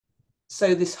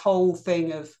So this whole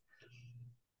thing of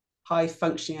high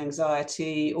functioning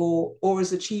anxiety, or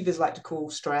as achievers like to call,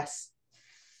 stress.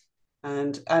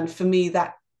 And for me,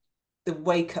 that the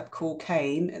wake up call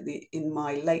came in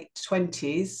my late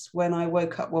 20s, when I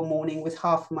woke up one morning with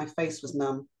half of my face was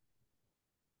numb.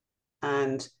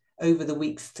 And over the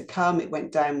weeks to come, it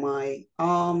went down my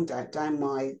arm, down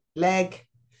my leg.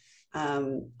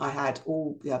 I had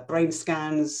all brain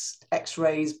scans,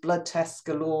 x-rays, blood tests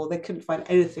galore. They couldn't find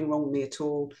anything wrong with me at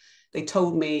all. They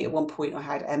told me at one point I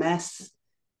had MS,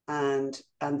 and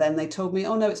then they told me,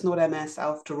 oh no, it's not MS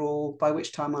after all, by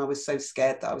which time I was so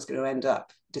scared that I was going to end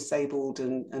up disabled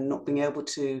and not being able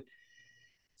to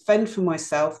fend for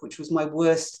myself, which was my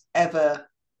worst ever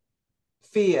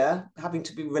fear, having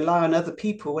to rely on other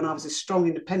people when I was a strong,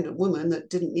 independent woman that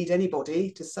didn't need anybody,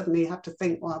 to suddenly have to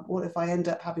think, well, what if I end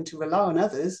up having to rely on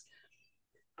others?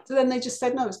 So then they just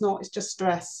said, no, it's not, it's just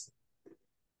stress.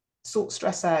 Sort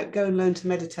stress out, go and learn to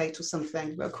meditate or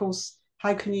something. But of course,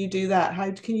 how can you do that? How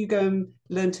can you go and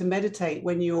learn to meditate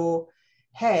when your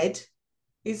head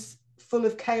is full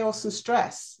of chaos and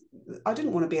stress? I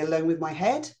didn't want to be alone with my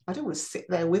head. I don't want to sit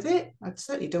there with it. I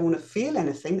certainly don't want to feel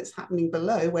anything that's happening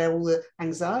below where all the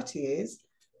anxiety is.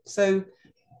 So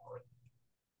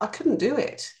I couldn't do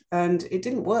it, and it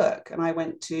didn't work. And I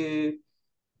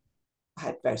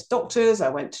had various doctors. I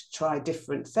went to try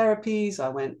different therapies. I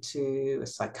went to a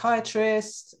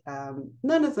psychiatrist.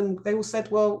 None of them, they all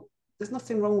said, well, there's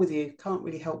nothing wrong with you, can't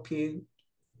really help you.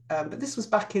 But this was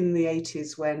back in the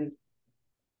 80s, when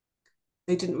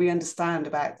they didn't really understand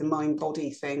about the mind body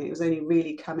thing. It was only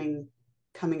really coming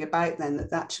about then,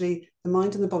 that actually the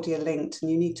mind and the body are linked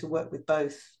and you need to work with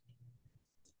both.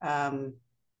 And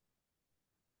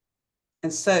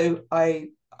so I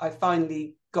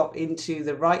finally got into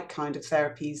the right kind of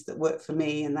therapies that work for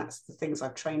me, and that's the things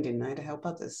I've trained in now to help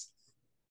others.